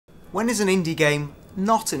When is an indie game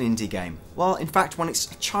not an indie game? Well, in fact, when it's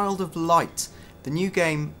a child of light. The new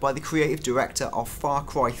game by the creative director of Far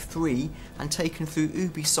Cry 3 and taken through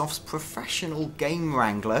Ubisoft's professional game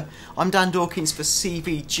wrangler. I'm Dan Dawkins for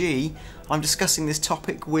CVG. I'm discussing this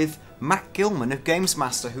topic with Matt Gilman of Games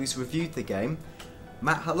Master, who's reviewed the game.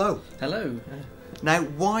 Matt, hello. Hello. Now,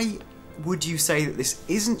 why would you say that this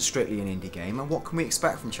isn't strictly an indie game, and what can we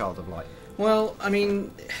expect from Child of Light? Well, I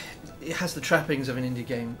mean, it has the trappings of an indie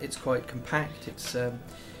game. It's quite compact. It's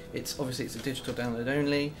obviously it's a digital download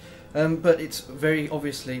only, but it's very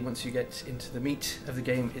obviously, once you get into the meat of the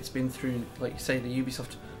game, it's been through, like you say, the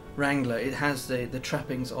Ubisoft wrangler. It has the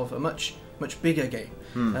trappings of a much bigger game,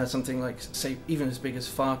 something like, say, even as big as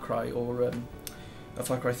Far Cry or a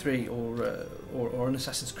Far Cry 3 or an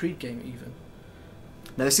Assassin's Creed game even.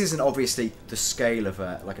 Now, this isn't obviously the scale of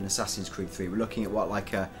like an Assassin's Creed 3. We're looking at what,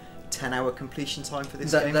 like a 10-hour completion time for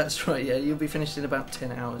this game? That's right, yeah. You'll be finished in about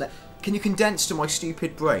 10 hours. Now, can you condense to my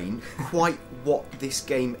stupid brain quite what this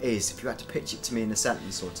game is, if you had to pitch it to me in a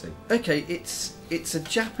sentence or two? Okay, it's a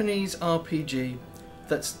Japanese RPG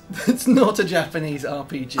that's not a Japanese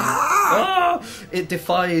RPG. It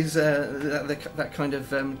defies that kind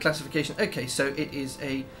of classification. Okay, so it is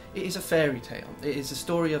a fairy tale. It is a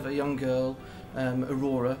story of a young girl,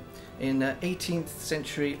 Aurora, in 18th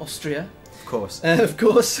century Austria. Of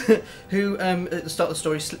course, who at the start of the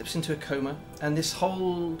story slips into a coma, and this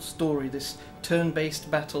whole story, this turn-based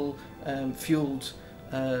battle fueled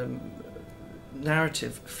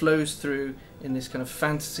narrative flows through in this kind of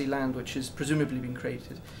fantasy land which has presumably been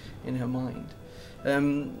created in her mind.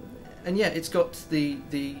 And yeah, it's got the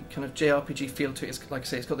kind of JRPG feel to it. It's, like I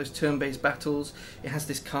say, it's got those turn-based battles. It has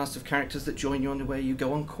this cast of characters that join you on the way. You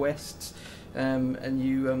go on quests, and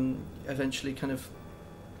you eventually kind of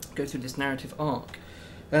go through this narrative arc.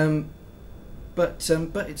 But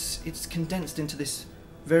it's condensed into this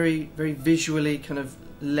very visually kind of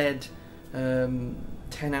led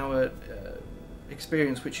 10-hour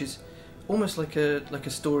experience, which is almost like a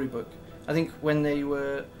storybook. I think when they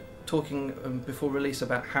were talking before release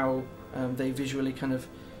about how they visually kind of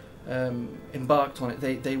embarked on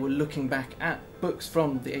it, they were looking back at books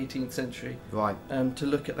from the 18th century, right? To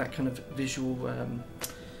look at that kind of visual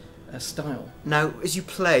style. Now, as you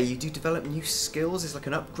play, you do develop new skills. There's like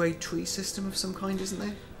an upgrade tree system of some kind, isn't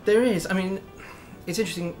there? There is. I mean, it's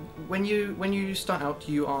interesting. When you start out,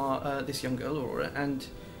 you are this young girl, Aurora, and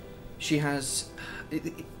she has...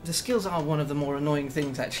 the skills are one of the more annoying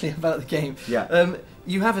things, actually, about the game. Yeah.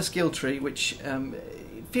 You have a skill tree, which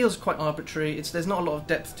feels quite arbitrary. There's not a lot of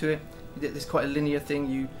depth to it. There's quite a linear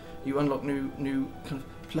thing. You unlock new kind of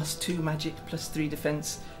 +2 magic, +3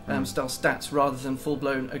 defense style stats, rather than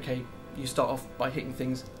full-blown, okay, you start off by hitting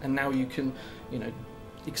things and now you can,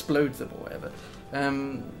 explode them or whatever.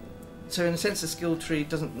 So in a sense, the skill tree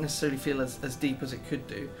doesn't necessarily feel as deep as it could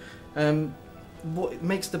do. What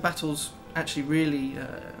makes the battles actually really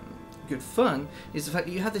good fun is the fact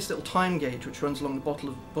that you have this little time gauge which runs along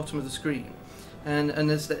the bottom of the screen, and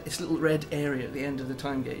there's this little red area at the end of the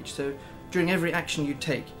time gauge. So during every action you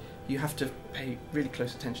take, you have to pay really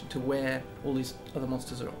close attention to where all these other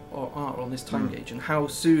monsters are on this time gauge, and how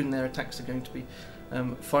soon their attacks are going to be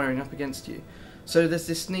firing up against you. So there's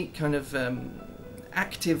this neat kind of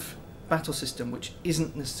active battle system which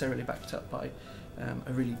isn't necessarily backed up by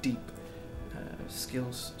a really deep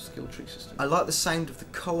skill tree system. I like the sound of the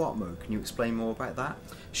co-op mode. Can you explain more about that?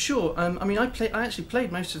 Sure. I mean, I actually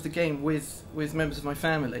played most of the game with members of my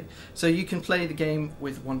family. So you can play the game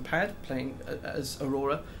with one pad, playing as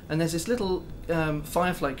Aurora, and there's this little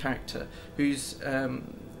Firefly character who's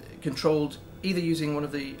controlled either using one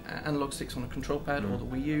of the analog sticks on a control pad or the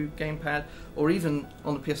Wii U gamepad, or even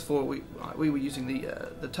on the PS4 we were using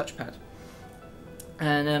the touchpad.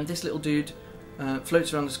 And this little dude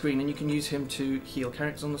floats around the screen, and you can use him to heal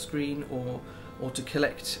characters on the screen, or to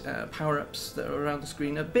collect power-ups that are around the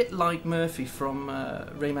screen, a bit like Murphy from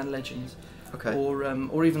Rayman Legends, okay,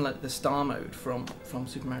 or even like the Star mode from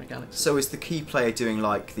Super Mario Galaxy. So is the key player doing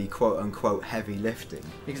like the quote-unquote heavy lifting?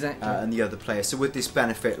 Exactly. And the other player. So would this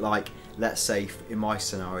benefit, like, let's say in my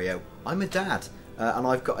scenario, I'm a dad, and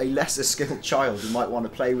I've got a lesser skilled child who might want to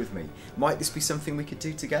play with me. Might this be something we could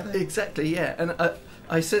do together? Exactly, yeah. And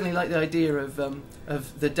I certainly like the idea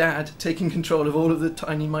of the dad taking control of all of the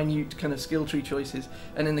tiny, minute kind of skill tree choices,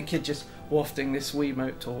 and then the kid just wafting this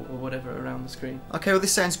Wiimote or whatever around the screen. Okay, well,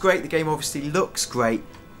 this sounds great. The game obviously looks great.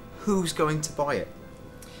 Who's going to buy it?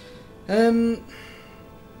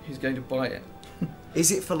 Who's going to buy it?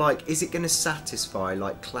 Is it going to satisfy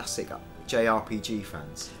like classic JRPG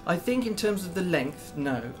fans? I think in terms of the length,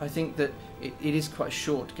 no. I think that it is quite a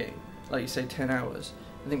short game, like you say, 10 hours.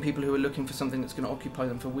 I think people who are looking for something that's going to occupy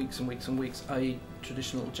them for weeks and weeks and weeks, i.e.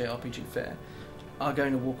 traditional JRPG fare, are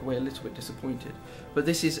going to walk away a little bit disappointed. But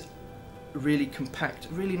this is really compact,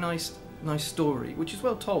 really nice story, which is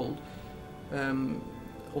well told,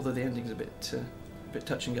 although the ending's a bit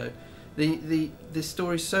touch and go. The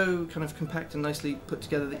story's so kind of compact and nicely put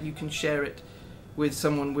together that you can share it with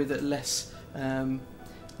someone with a less,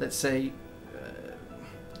 let's say,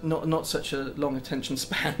 not such a long attention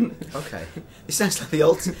span. Okay, it sounds like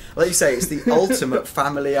like you say, it's the ultimate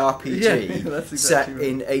family RPG, yeah, that's exactly set right.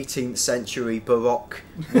 in 18th century Baroque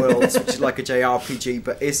worlds, which is like a JRPG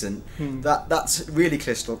but isn't. That's really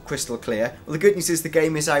crystal clear. Well, the good news is the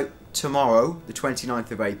game is out tomorrow, the 29th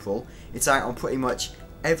of April. It's out on pretty much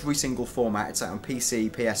every single format. It's out on PC,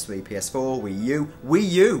 PS3, PS4, Wii U. Wii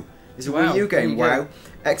U! It's a Wii U game, wow.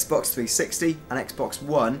 Xbox 360 and Xbox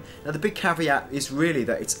One. Now the big caveat is really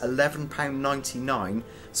that it's £11.99.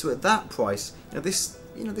 So at that price, this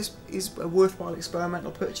is a worthwhile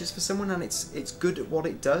experimental purchase for someone, and it's good at what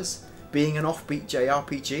it does, being an offbeat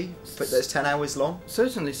JRPG, but that's 10 hours long.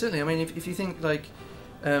 Certainly. I mean, if you think like,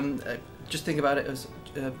 just think about it as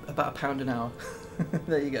about £1 an hour.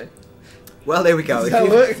 There you go. Well, there we go. Does that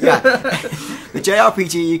work? Yeah. The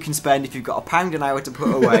JRPG you can spend if you've got £1 an hour to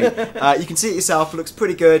put away. You can see it yourself. It looks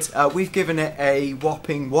pretty good. We've given it a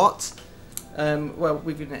whopping what? Well,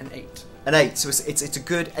 we've given it an 8. An 8. So it's a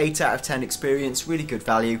good 8 out of 10 experience. Really good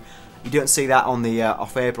value. You don't see that on the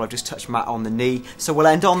off air, but I've just touched Matt on the knee. So we'll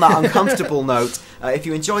end on that uncomfortable note. If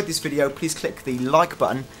you enjoyed this video, please click the like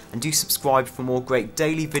button and do subscribe for more great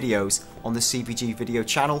daily videos on the CVG video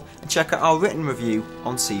channel, and check out our written review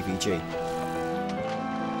on CVG.